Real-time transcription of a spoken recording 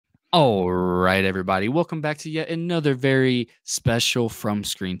All right, everybody. Welcome back to yet another very special From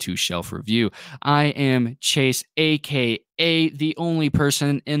Screen to Shelf review. I am Chase, aka the only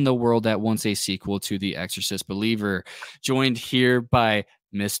person in the world that wants a sequel to The Exorcist Believer, joined here by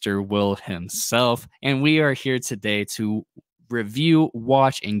Mr. Will himself. And we are here today to review,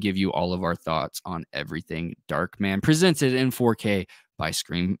 watch, and give you all of our thoughts on everything Darkman, presented in 4K by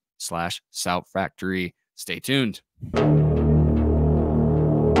Scream/Shout Factory. Stay tuned.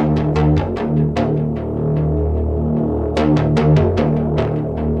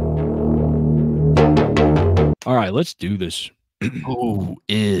 All right, let's do this. Who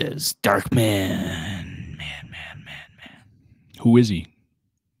is Darkman? Man. Who is he?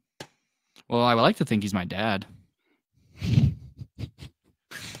 Well, I would like to think he's my dad.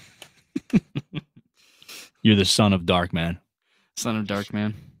 You're the son of Darkman. Son of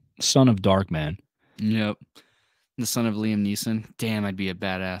Darkman. Son of Darkman. Yep. The son of Liam Neeson. Damn, I'd be a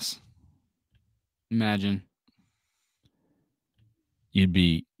badass. Imagine. You'd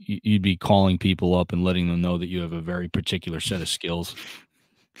be calling people up and letting them know that you have a very particular set of skills.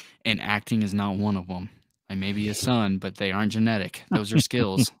 And acting is not one of them. I may be a son, but they aren't genetic. Those are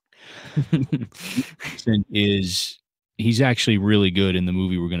skills. He's actually really good in the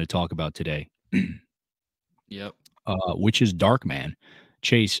movie we're going to talk about today. Yep. Which is Darkman.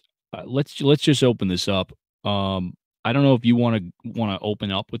 Chase, let's just open this up. I don't know if you want to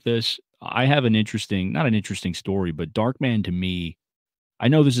open up with this. I have not an interesting story, but Darkman to me, I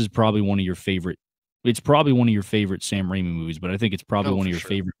know this is probably one of your favorite. It's probably one of your favorite Sam Raimi movies, but I think it's probably one of your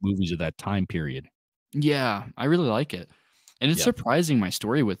favorite movies of that time period. Yeah, I really like it. And it's surprising my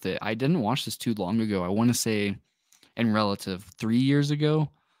story with it. I didn't watch this too long ago. I want to say in relative 3 years ago,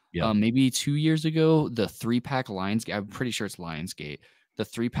 maybe 2 years ago, the 3-pack Lionsgate, I'm pretty sure it's Lionsgate. The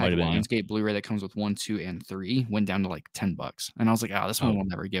 3-pack Lionsgate Blu-ray that comes with 1, 2, and 3 went down to like $10. And I was like, this one will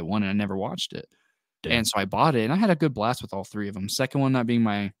never get one. And I never watched it. Damn. And so I bought it and I had a good blast with all 3 of them. Second one not being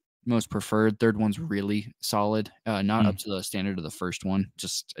my most preferred. Third one's really solid. Not up to the standard of the first one,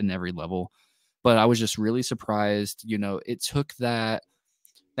 just in every level. But I was just really surprised. You know, it took that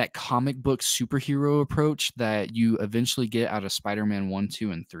comic book superhero approach that you eventually get out of Spider-Man 1, 2,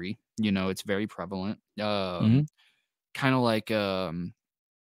 and 3. You know, it's very prevalent. Kind of like I'll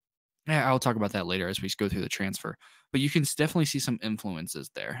talk about that later as we go through the transfer. But you can definitely see some influences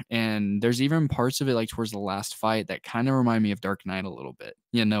there. And there's even parts of it, like towards the last fight, that kind of remind me of Dark Knight a little bit.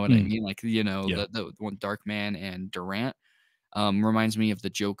 You know what I mean? Like, the one Darkman and Durant reminds me of the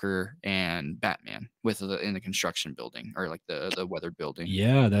Joker and Batman in the construction building, or like the weathered building.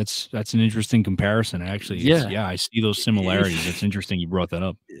 Yeah, that's an interesting comparison. Actually, I see those similarities. It's interesting you brought that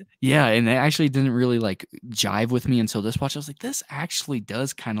up. Yeah, and it actually didn't really like jive with me until this watch. I was like, this actually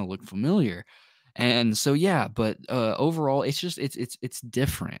does kind of look familiar. And so, but overall, it's just, it's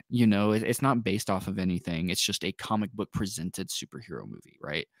different, you know, it's not based off of anything. It's just a comic book presented superhero movie.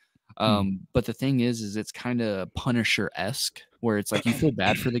 Right. But the thing is it's kind of Punisher-esque, where it's like, you feel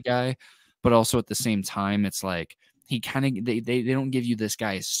bad for the guy, but also at the same time, it's like, he kind of, they don't give you this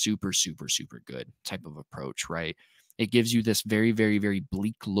guy is super, super, super good type of approach. Right. It gives you this very, very, very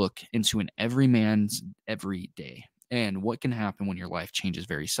bleak look into an everyman's every day. And what can happen when your life changes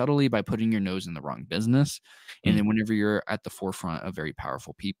very subtly by putting your nose in the wrong business. And then whenever you're at the forefront of very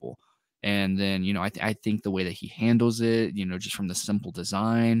powerful people. And then, you know, I think the way that he handles it, you know, just from the simple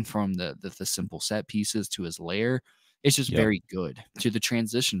design, from the simple set pieces to his lair, it's just very good. To the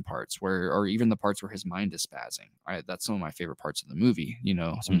transition parts or even the parts where his mind is spazzing. That's some of my favorite parts of the movie, you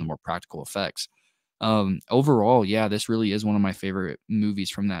know, some of the more practical effects. Overall, this really is one of my favorite movies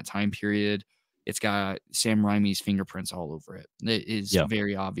from that time period. It's got Sam Raimi's fingerprints all over it. It is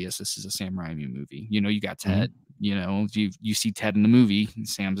very obvious this is a Sam Raimi movie. You know, you got Ted. You know, you see Ted in the movie,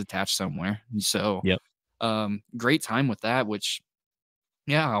 Sam's attached somewhere. So, great time with that. Which,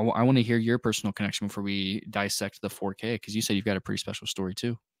 I want to hear your personal connection before we dissect the 4K, because you said you've got a pretty special story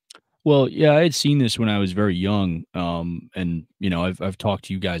too. Well, yeah, I had seen this when I was very young, and you know, I've talked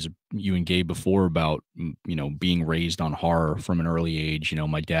to you and Gabe before about you know, being raised on horror from an early age. You know,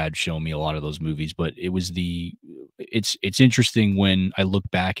 my dad showed me a lot of those movies, but it's interesting when I look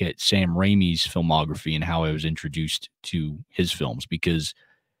back at Sam Raimi's filmography and how I was introduced to his films, because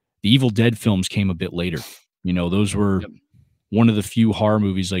the Evil Dead films came a bit later. You know, those were one of the few horror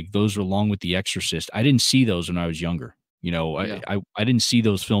movies, like those along with The Exorcist. I didn't see those when I was younger. You know, I didn't see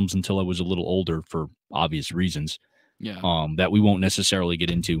those films until I was a little older for obvious reasons. That we won't necessarily get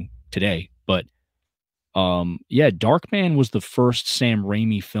into today. But Darkman was the first Sam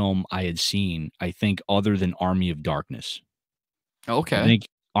Raimi film I had seen, I think, other than Army of Darkness. Okay.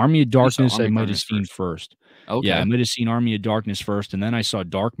 Army of You saw Darkness, I Army of might have Darkness seen first. first. Yeah, I Okay. might have seen Army of Darkness first, and then I saw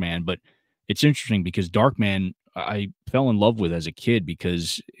Darkman, but it's interesting because Darkman I fell in love with as a kid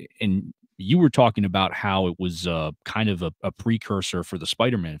because and you were talking about how it was, kind of a precursor for the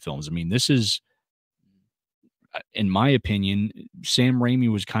Spider-Man films. I mean, this is in my opinion, Sam Raimi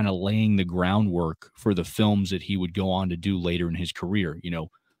was kinda laying the groundwork for the films that he would go on to do later in his career,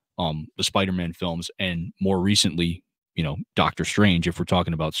 the Spider-Man films, and more recently, Doctor Strange, if we're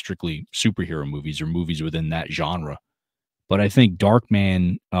talking about strictly superhero movies or movies within that genre. But I think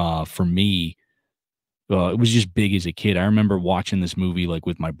Darkman, for me, it was just big as a kid. I remember watching this movie, like,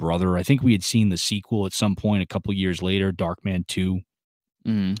 with my brother. I think we had seen the sequel at some point a couple years later, Darkman 2,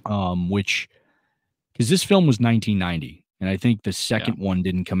 Mhm. which because this film was 1990, and I think the Yeah. second one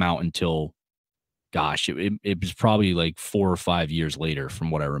didn't come out until, gosh, it was probably, like, 4 or 5 years later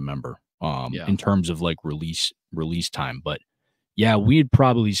from what I remember, Yeah. in terms of, like, release time, but, yeah, we had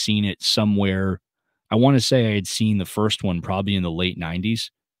probably seen it somewhere. I wanna say I had seen the first one probably in the late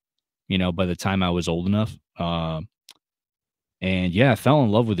 '90s, by the time I was old enough, and yeah, I fell in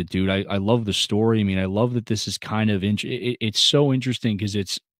love with it, dude. I love the story. I mean, I love that this is kind of it's so interesting because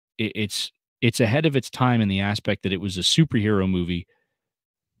it, it's ahead of its time in the aspect that it was a superhero movie,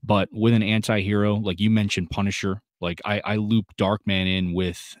 but with an anti-hero. Like you mentioned Punisher. Like I loop Darkman in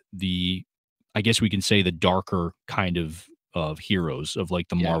with the, I guess we can say, the darker kind of heroes of like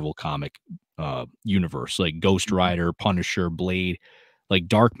the Yeah. Marvel comic universe, like Ghost Mhm. Rider, Punisher, Blade. Like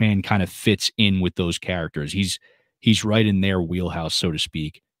Darkman kind of fits in with those characters. He's right in their wheelhouse, so to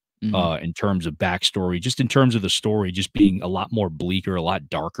speak, Mhm. in terms of backstory, just in terms of the story, just being a lot more bleaker, a lot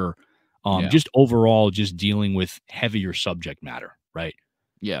darker. Yeah. Just overall, just dealing with heavier subject matter, right?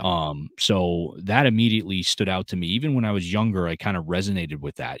 Yeah. So that immediately stood out to me. Even when I was younger, I kind of resonated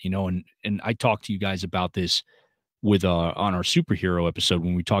with that, and I talked to you guys about this with on our superhero episode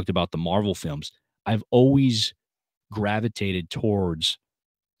when we talked about the Marvel films. I've always gravitated towards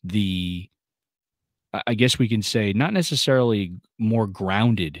the, I guess we can say, not necessarily more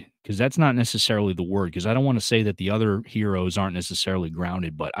grounded, because that's not necessarily the word, because I don't want to say that the other heroes aren't necessarily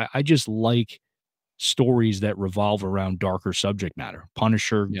grounded, but I just like stories that revolve around darker subject matter.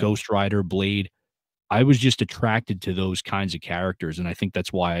 Punisher, Yeah. Ghost Rider, Blade. I was just attracted to those kinds of characters, and I think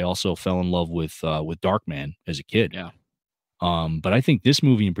that's why I also fell in love with Darkman as a kid. Yeah. But I think this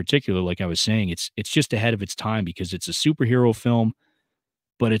movie in particular, like I was saying, it's just ahead of its time because it's a superhero film,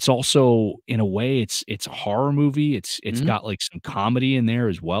 but it's also in a way it's a horror movie. It's Mhm. got like some comedy in there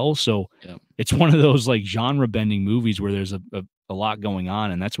as well. So Yeah. it's one of those like genre bending movies where there's a lot going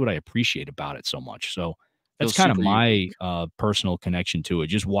on, and that's what I appreciate about it so much. So that's Feels kind of super unique. my personal connection to it.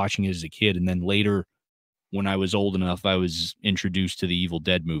 Just watching it as a kid, and then later when I was old enough, I was introduced to the Evil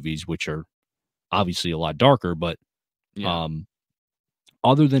Dead movies, which are obviously a lot darker, but Yeah. um,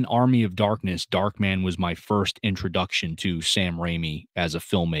 other than Army of Darkness, Darkman was my first introduction to Sam Raimi as a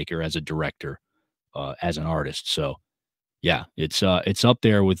filmmaker, as a director, as an artist. So yeah, it's up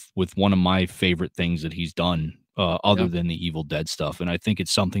there with one of my favorite things that he's done, other Yeah. than the Evil Dead stuff. And I think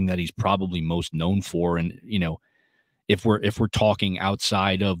it's something that he's probably most known for. And if we're talking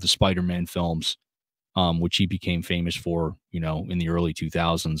outside of the Spider-Man films, which he became famous for, in the early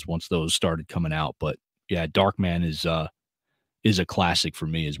 2000s once those started coming out. But yeah, Darkman is a classic for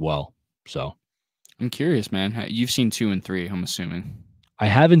me as well. So I'm curious, man. You've seen 2 and 3, I'm assuming. I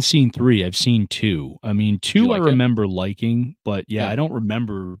haven't seen 3, I've seen 2. I mean, Did you 2 I like it? remember liking, but yeah, Yeah. I don't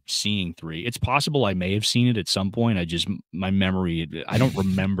remember seeing 3. It's possible I may have seen it at some point. My memory, I don't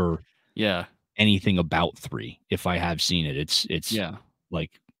remember Yeah. anything about 3 if I have seen it. It's Yeah.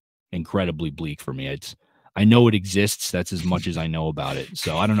 like incredibly bleak for me. I know it exists. That's as much as I know about it.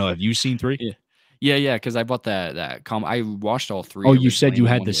 So I don't know. Have you seen 3? Yeah. Yeah, because I bought that I watched all Oh, 3 you said originally you in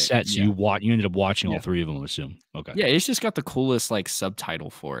had one the day. set, so Yeah. you ended up watching all Yeah. 3 of them, I assume. Okay. Yeah, it's just got the coolest, like,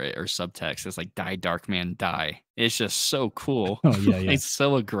 subtitle for it or subtext. It's like, "Die, Dark Man, die." It's just so cool. Oh, yeah, yeah. It's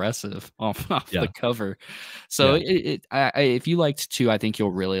so aggressive off the Yeah, cover. So, yeah. if you liked 2, I think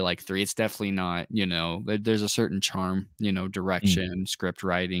you'll really like 3. It's definitely not, there's a certain charm, Mm, direction, script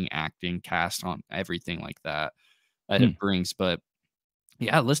writing, acting, cast, on everything like that hmm. it brings, but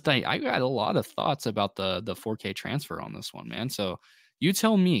yeah, I got a lot of thoughts about the 4K transfer on this one, man. So you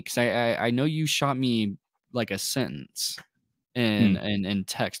tell me, because I know you shot me like a sentence Mm. in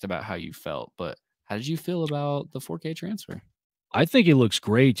text about how you felt, but how did you feel about the 4K transfer? I think it looks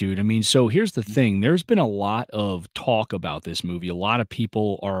great, dude. I mean, so here's the Mhm. thing. There's been a lot of talk about this movie. A lot of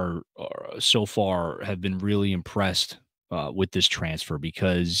people are so far have been really impressed with this transfer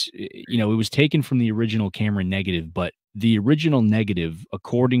because it was taken from the original camera negative, but the original negative,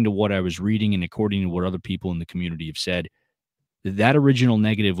 according to what I was reading and according to what other people in the community have said, that original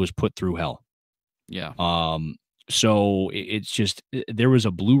negative was put through hell. Yeah. Um, so it's just there was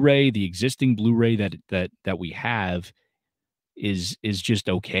a Blu-ray, the existing Blu-ray that we have is just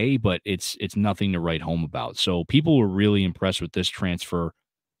okay, but it's nothing to write home about. So people were really impressed with this transfer.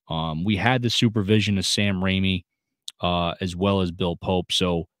 We had the supervision of Sam Raimi, as well as Bill Pope.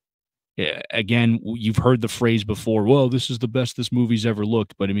 So again, you've heard the phrase before. Well, this is the best this movie's ever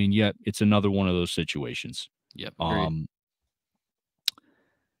looked, but I mean, yet it's another one of those situations. Yep. Agreed. Um,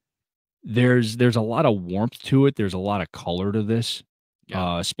 there's a lot of warmth to it. There's a lot of color to this,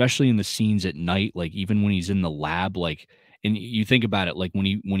 Yeah. especially in the scenes at night. Like even when he's in the lab, like, and you think about it, like when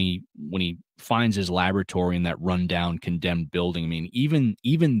he finds his laboratory in that rundown, condemned building. I mean,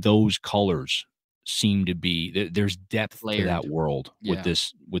 even those colors seem to be there's depth to Layered. that world Yeah.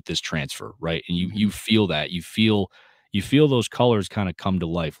 with this transfer, right? And you Mhm. feel that you feel those colors kind of come to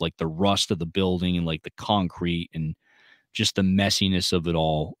life, like the rust of the building and like the concrete and just the messiness of it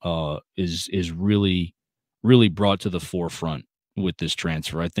all is really brought to the forefront with this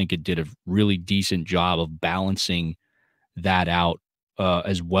transfer. I think it did a really decent job of balancing that out,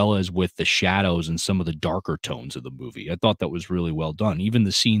 as well as with the shadows and some of the darker tones of the movie. I thought that was really well done. Even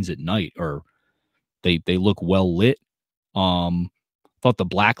the scenes at night are they look well lit. Um, thought the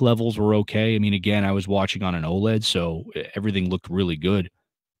black levels were okay. I mean, again, I was watching on an OLED, so everything looked really good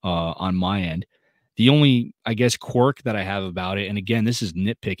on my end. The only, I guess, quirk that I have about it, and again, this is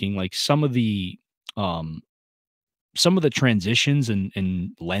nitpicking, like um, some of the transitions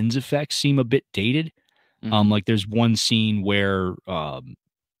and lens effects seem a bit dated. Mhm. Like there's one scene where uh,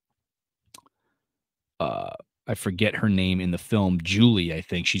 I forget her name in the film, Julie, I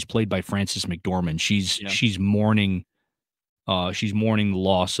think she's played by Frances McDormand. Yeah. She's mourning the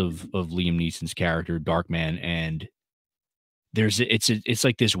loss of Liam Neeson's character, Darkman, and it's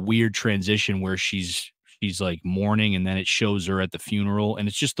like this weird transition where she's like mourning and then it shows her at the funeral and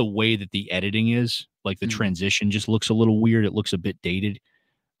it's just the way that the editing is, like the Mhm. transition just looks a little weird. It looks a bit dated.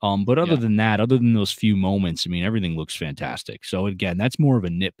 But other Yeah. than that, other than those few moments, I mean, everything looks fantastic. So again, that's more of a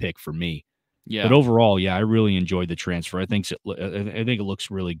nitpick for me. But Yeah. overall, yeah, I really enjoyed the transfer. I think it looks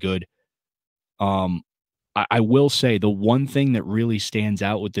really good. Um, I will say the one thing that really stands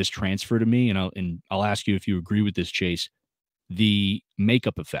out with this transfer to me, and I'll ask you if you agree with this, Chase, the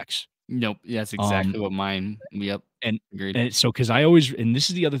makeup effects. Nope. That's Um, exactly what mine. Yep. and Agreed. and so because I always and this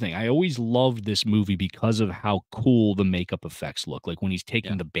is the other thing, I always loved this movie because of how cool the makeup effects look. Like when he's Yeah.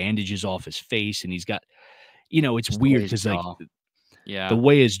 taking the bandages off his face and he's got, it's Just the way weird his because like jaw. the Yeah.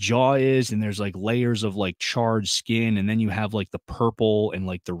 way his jaw is, and there's like layers of like charred skin, and then you have like the purple and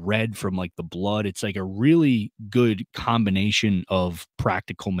like the red from like the blood. It's like a really good combination of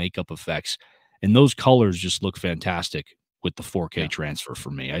practical makeup effects, and those colors just look fantastic with the 4K Yeah. transfer for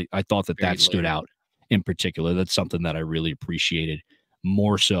me. I thought that Very that stood layered. out in particular. That's something that I really appreciated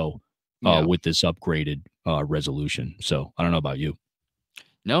more so Yeah. with this upgraded resolution. So I don't know about you.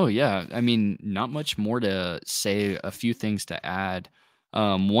 No, yeah. I mean, not much more to say, a few things to add.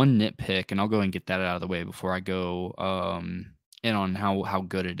 One nitpick, and I'll go and get that out of the way before I go in on how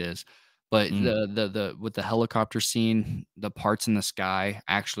good it is. But Mm, the with the helicopter scene, the parts in the sky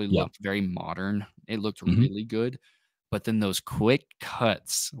actually yeah. looked very modern. It looked Hmm. really good. But then those quick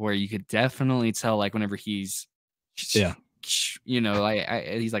cuts where you could definitely tell, like whenever he's, Yeah.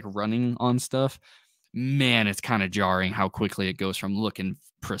 he's like running on stuff. Man, it's kinda jarring how quickly it goes from looking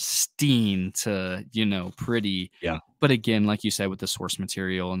pristine to, pretty. Yeah. But again, like you said, with the source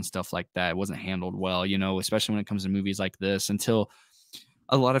material and stuff like that, it wasn't handled well, especially when it comes to movies like this, until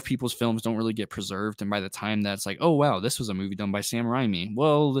a lot of people's films don't really get preserved, and by the time that's like, "Oh, wow, this was a movie done by Sam Raimi."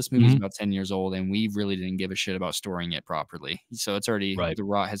 Well, this movie's Hmm. about 10 years old, and we really didn't give a shit about storing it properly. So it's already Right. the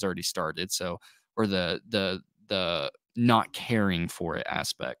rot has already started, so or the not caring for it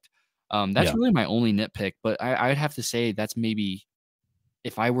aspect. That's Yeah. really my only nitpick, but I'd have to say that's maybe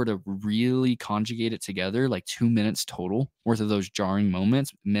if I were to really conjugate it together, like 2 minutes total worth of those jarring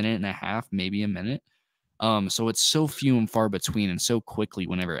moments, minute and a half, maybe a minute. So it's so few and far between and so quickly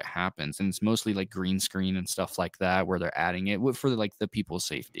whenever it happens, and it's mostly like green screen and stuff like that where they're adding it for like the people's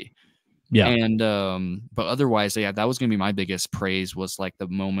safety. Yeah. And, but otherwise, yeah, that was gonna be my biggest praise was, like, the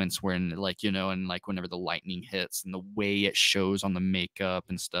moments when, like, and, like, whenever the lightning hits and the way it shows on the makeup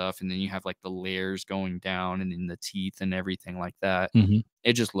and stuff, and then you have, like, the layers going down and in the teeth and everything like that. Hmm.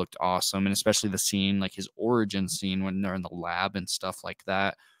 It just looked awesome, and especially the scene, like, his origin scene when they're in the lab and stuff like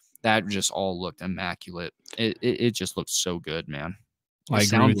that, that just all looked immaculate. It just looked so good, man. The I agree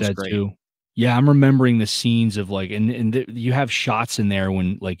sound with was that great. too. Yeah, I'm remembering the scenes of like, you have shots in there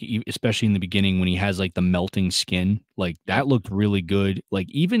when like, especially in the beginning when he has like the melting skin, like Yep. that looked really good. Like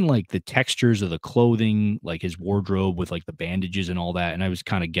even like the textures of the clothing, like his wardrobe with like the bandages and all that. And I was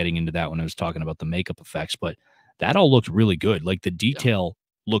kind of getting into that when I was talking about the makeup effects, but that all looked really good. Like the Yeah. detail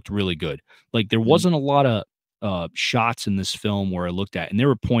looked really good. Like there Mhm. wasn't a lot of shots in this film where I looked at, and there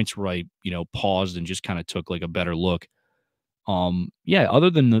were points where I, paused and just kind of took like a better look. Yeah, other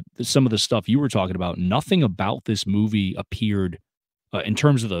than some of the stuff you were talking about, nothing about this movie appeared, in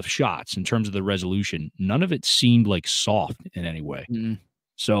terms of the shots, in terms of the resolution, none of it seemed like soft in any way. Mhm.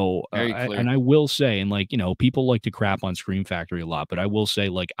 So, Very clear. I will say, and like, people like to crap on Scream Factory a lot, but I will say,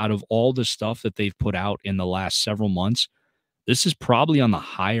 like, out of all the stuff that they've put out in the last several months, this is probably on the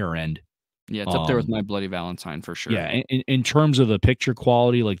higher end. Yeah, it's up there with Um, My Bloody Valentine for sure. yeah, in terms of the picture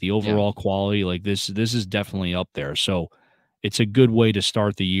quality, like the Yeah. overall quality, like this is definitely up there. So it's a good way to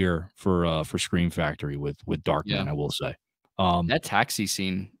start the year for Scream Factory with Yeah. Darkman, I will say. Um, That taxi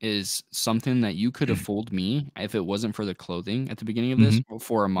scene is something that you could have fooled me if it wasn't for the clothing at the beginning of this mhm,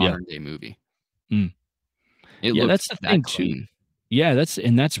 for a yeah, modern day movie. mm. It Yeah, looked that's the that thing too. clean. Yeah,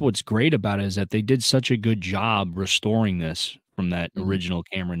 that's what's great about it is that they did such a good job restoring this from that Mhm. original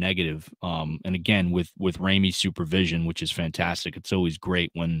camera negative. And again with Raimi's supervision, which is fantastic. It's always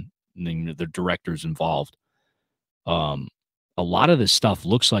great when the director's involved. Um, a lot of this stuff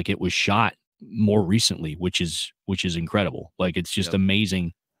looks like it was shot more recently, which is incredible. Like it's just Yep.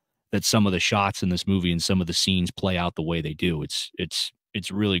 amazing that some of the shots in this movie and some of the scenes play out the way they do. It's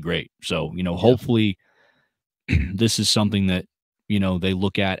really great. So, Yeah. hopefully this is something that, they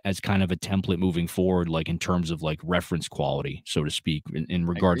look at as kind of a template moving forward, like in terms of like reference quality, so to speak, in I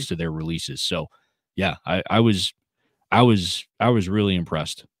regards agree. to their releases. So yeah, I was really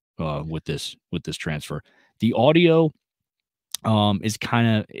impressed with this transfer. The audio is kind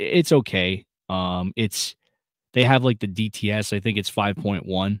of it's okay. It's they have like the DTS, I think it's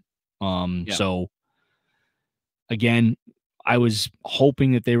 5.1. Yeah. So again, I was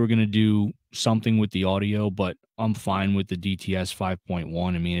hoping that they were going to do something with the audio, but I'm fine with the DTS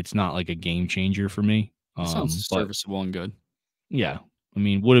 5.1. I mean, it's not like a game changer for me. It sounds But serviceable and good. yeah, I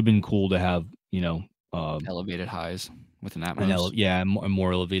mean, would have been cool to have, um, Elevated highs with an an Atmos. a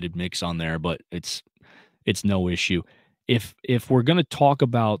more elevated mix on there, but it's no issue. If we're gonna talk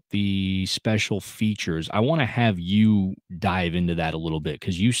about the special features, I wanna have you dive into that a little bit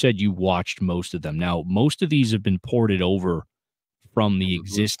because you said you watched most of them. Now, most of these have been ported over from the From the blue.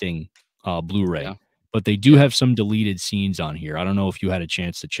 existing, Blu-ray, Yeah. but they do Yeah. have some deleted scenes on here. I don't know if you had a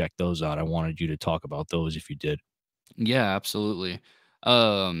chance to check those out. I wanted you to talk about those if you did. Yeah, absolutely.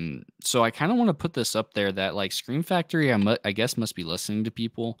 So I kind of want to put this up there that like Scream Factory, I guess must be listening to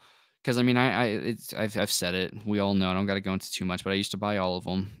people because I mean I've said it. We all know. I don't got to go into too much, but I used to buy all of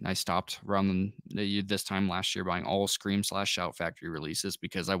them. I stopped around this time last year buying all Scream slash Shout Factory releases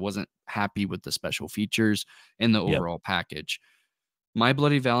because I wasn't happy with the special features and the Yep. overall package. My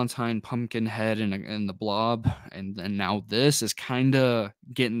Bloody Valentine, Pumpkinhead, and the Blob, and now this is kinda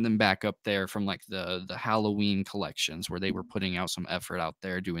getting them back up there from, like, the Halloween collections where they were putting out some effort out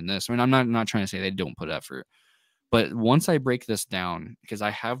there doing this. I mean, I'm not trying to say they don't put effort, but once I break this down, because I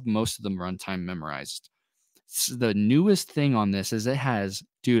have most of the runtime memorized, the newest thing on this is it has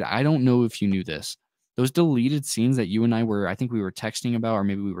dude, I don't know if you knew this. Those deleted scenes that you and I think we were texting about, or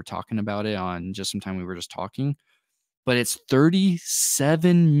maybe we were talking about it on just some time we were just talking, but it's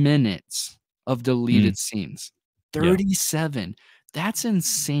 37 minutes of Mm, deleted scenes. yeah. 37. That's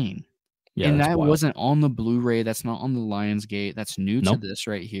insane. Yeah, And that's that wild. wasn't on the Blu-ray, that's not on the Lionsgate, that's new to No? this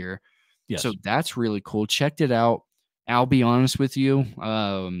right here. So Yes. that's really cool. Checked it out. I'll be honest with you,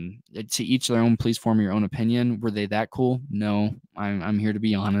 to each their own, please form your own opinion. Were they that cool? No, I'm here to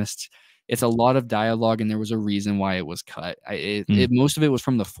be honest. It's a lot of dialogue, and there was a reason why it was cut. Mm, Most of it was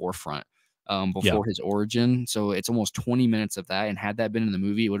from the forefront, yeah. before his origin, so it's almost 20 minutes of that, and had that been in the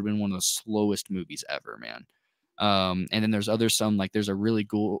movie, it would have been one of the slowest movies ever, man. And then there's other some like there's a really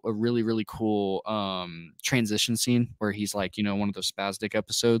cool transition scene where he's like, one of those spastic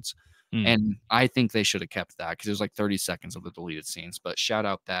episodes. Mm, And I think they should have kept that because it was like 30 seconds of the deleted scenes. But shout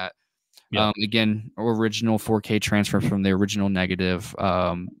out that. yeah. Again, original 4K transfer from the original negative.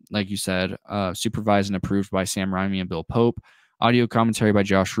 Like you said, supervised and approved by Sam Raimi and Bill Pope. Audio commentary by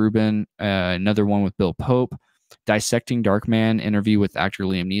Josh Rubin. Another one with Bill Pope. Dissecting Darkman interview with actor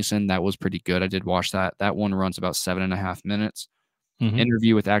Liam Neeson. That was pretty good. I did watch that. That one runs about 7.5 minutes. Mhm.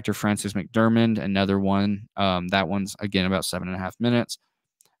 Interview with actor Francis McDermott. Another one. That one's again about 7.5 minutes.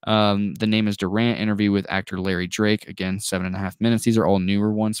 The Name is Durant interview with actor Larry Drake. Again, 7.5 minutes. These are all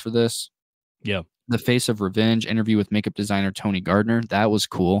newer ones for this. Yeah. The Face of Revenge, interview with makeup designer Tony Gardner. That was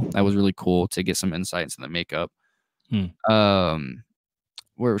cool. That was really cool to get some insights into the makeup. Hmm.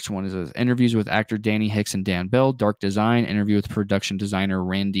 Which one is this? Interviews with actor Danny Hicks and Dan Bell. Dark Design, interview with production designer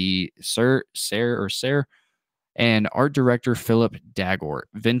Randy Ser, and art director Philip Dagort.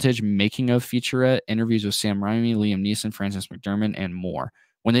 Vintage making of featurette, interviews with Sam Raimi, Liam Neeson, Frances McDermott, and more.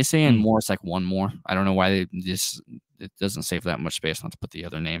 When they say and Hmm. more, it's like one more. I don't know why they just, it doesn't save that much space not to put the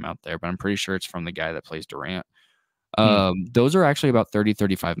other name out there, but I'm pretty sure it's from the guy that plays Durant. Hmm. Those are actually about 30,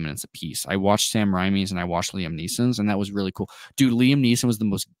 35 minutes a piece. I watched Sam Raimi's and I watched Liam Neeson's, and that was really cool. Dude, Liam Neeson was the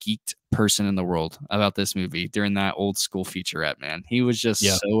most geeked person in the world about this movie during that old school featurette, man. He was just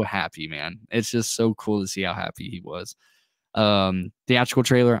Yeah. so happy, man. It's just so cool to see how happy he was. Theatrical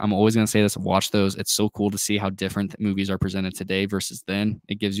trailer, I'm always going to say this, watch those. It's so cool to see how different movies are presented today versus then.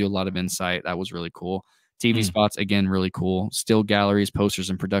 It gives you a lot of insight. That was really cool. TV spots, again, really cool. Still galleries, posters,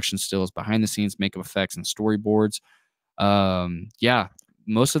 and production stills, behind the scenes, makeup effects, and storyboards. Yeah,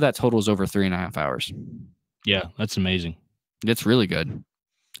 most of that total is over 3.5 hours. Yeah, that's amazing. It's really good.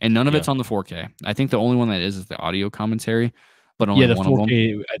 And none of Yeah. it's on the 4K. I think the only one that is the audio commentary, but only Yeah, the one of them.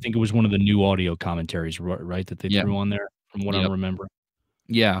 4K, I think it was one of the new audio commentaries, right, that they Yeah. threw on there from what I'm Yep. remembering.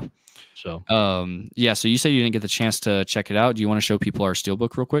 Yeah. So, Yeah, so you said you didn't get the chance to check it out. Do you want to show people our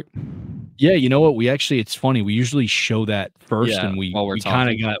Steelbook real quick? yeah, you know what? We actually, it's funny. We usually show that first, Yeah, and we while we're we kind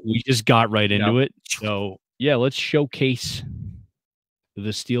talking. of we just got right Yeah. into it. So, yeah, let's showcase the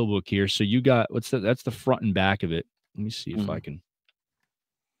Steelbook here. So you got that's the front and back of it. Let me see if I Mhm. can.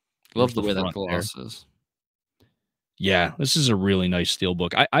 Love There's the the way that front there. gloss is. Yeah, this is a really nice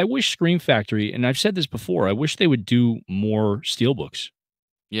Steelbook. I wish Scream Factory, and I've said this before, I wish they would do more Steelbooks.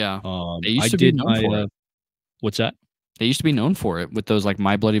 Yeah. They I used to be did known my for it. what's that? They used to be known for it with those like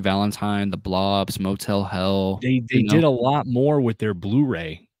My Bloody Valentine, The Blobs, Motel Hell, They you know? did a lot more with their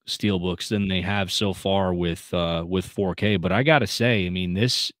Blu-ray Steelbooks than they have so far with 4K, but I gotta say, I mean,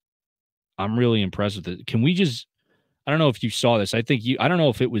 this I'm really impressed with it. Can we just I don't know if you saw this. I don't know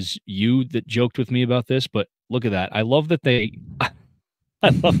if it was you that joked with me about this, but look at that. I love that they I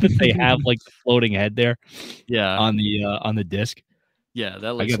love that they have, like, the floating head there Yeah. on the disc. Yeah, that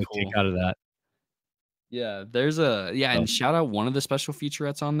I looks got a kick cool. out of that. Yeah, there's a yeah, So, and shout out one of the special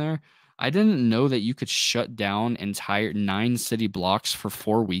featurettes on there. I didn't know that you could shut down entire 9 city blocks for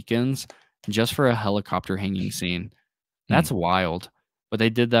 4 weekends just for a helicopter hanging scene. hmm, That's wild, but they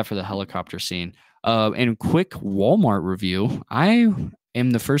did that for the helicopter scene. And quick Walmart review, I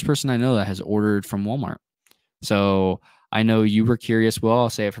am the first person I know that has ordered from Walmart. So, I know you were curious, well, I'll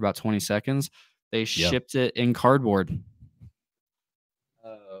say it for about 20 seconds. They yeah. shipped it in cardboard.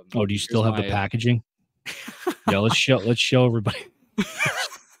 Oh, do you still Here's have the my packaging? Yeah, let's show everybody.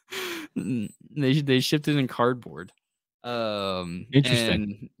 They shipped it in cardboard. Interesting.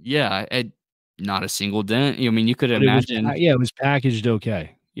 And yeah, not a single dent. I mean, you could But it was imagine. yeah, it was packaged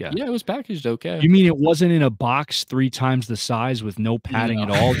okay. Yeah. Yeah, it was packaged okay. You mean it wasn't in a box 3 times the size with no padding No, at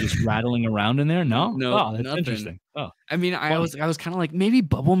all, just rattling around in there? No? no, Oh, that's nothing. interesting. Oh, I mean, funny. I was kind of like maybe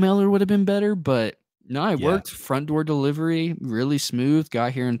bubble mailer would have been better, but no, it Yeah. worked. Front door delivery, really smooth.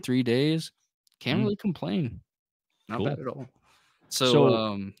 Got here in 3 days. Can't Mm, really complain. Not bad cool. at all. So,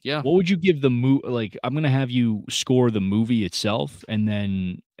 So, yeah, what would you give the like, I'm gonna have you score the movie itself, and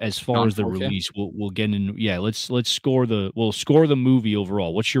then as far non as the 4K. release, we'll get in yeah, let's score we'll score the movie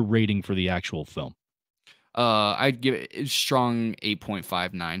overall. What's your rating for the actual film? I'd give it a strong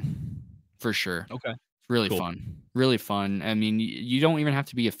 8.59 for sure. Okay, Really cool. fun. Really fun. I mean, you don't even have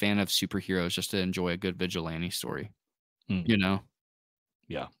to be a fan of superheroes just to enjoy a good vigilante story, Mm, you know?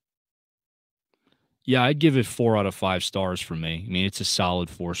 yeah. Yeah, I'd give it 4 out of 5 stars for me. I mean, it's a solid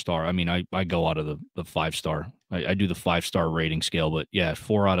 4-star. I mean, I go out of the 5-star. I do the 5-star rating scale, but yeah,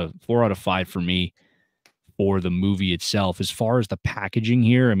 4 out of 5 for me for the movie itself. As far as the packaging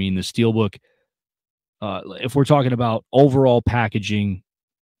here, I mean, the Steelbook, if we're talking about overall packaging,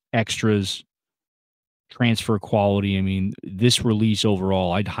 extras, transfer quality, I mean, this release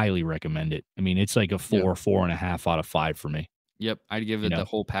overall, I'd highly recommend it. I mean, it's like a Yep. 4.5 out of 5 for me, Yep. I'd give you it the know?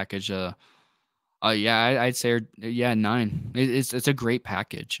 whole package. Yeah, I'd say, yeah, 9. It's a great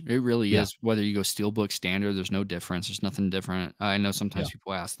package. It really Yeah, is. Whether you go steelbook standard, there's no difference. There's nothing different. I know yeah, sometimes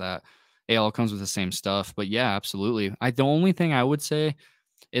people ask that. It all comes with the same stuff, but yeah, absolutely. The only thing I would say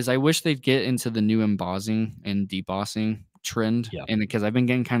is I wish they'd get into the new embossing and debossing trend, yeah. and because I've been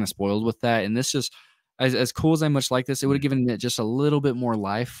getting kinda spoiled with that, and this just as cool as I much like this, it would've Mm, given it just a little bit more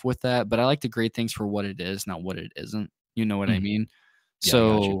life with that, but I like to grade things for what it is, not what it isn't, you know what I mm. mean? Yeah, I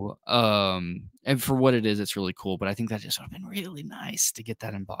got you. So, and for what it is, it's really cool, but I think that just would've been really nice to get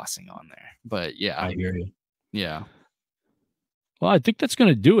that embossing on there, but yeah, I hear you. yeah. Well, I think that's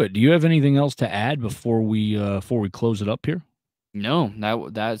gonna do it. Do you have anything else to add before we close it up here? No,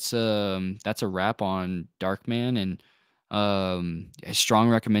 that's a wrap on Darkman and a strong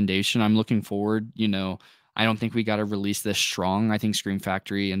recommendation. I'm looking forward, I don't think we got to release this strong. I think Scream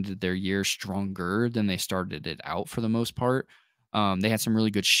Factory ended their year stronger than they started it out for the most part. They had some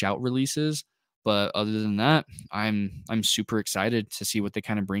really good shout releases, but other than that, I'm super excited to see what they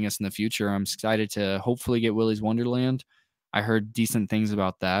kind of bring us in the future. I'm excited to hopefully get Willy's Wonderland. I heard decent things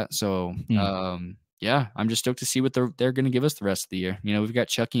about that. So, Hmm. yeah, I'm just stoked to see what they're gonna give us the rest of the year. We've got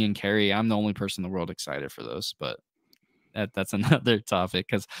Chucky and Carrie. I'm the only person in the world excited for those, but that's another topic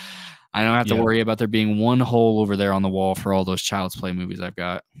because I don't have to Yeah. worry about there being one hole over there on the wall for all those Child's Play movies I've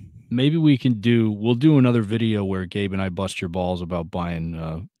got. Maybe we'll do another video where Gabe and I bust your balls about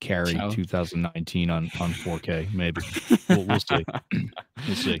buying Carrie Ciao. 2019 on 4K. Maybe. We'll see.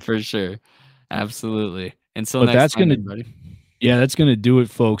 We'll see. For sure. Absolutely. Until But next that's time, gonna everybody. Yeah, that's going to do it,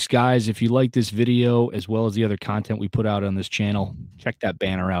 folks. Guys, if you like this video as well as the other content we put out on this channel, check that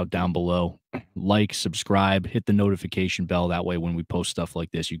banner out down below. Like, subscribe, hit the notification bell. That way, when we post stuff like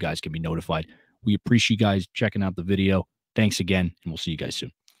this, you guys can be notified. We appreciate you guys checking out the video. Thanks again, and we'll see you guys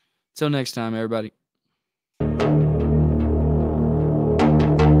soon. Till next time, everybody.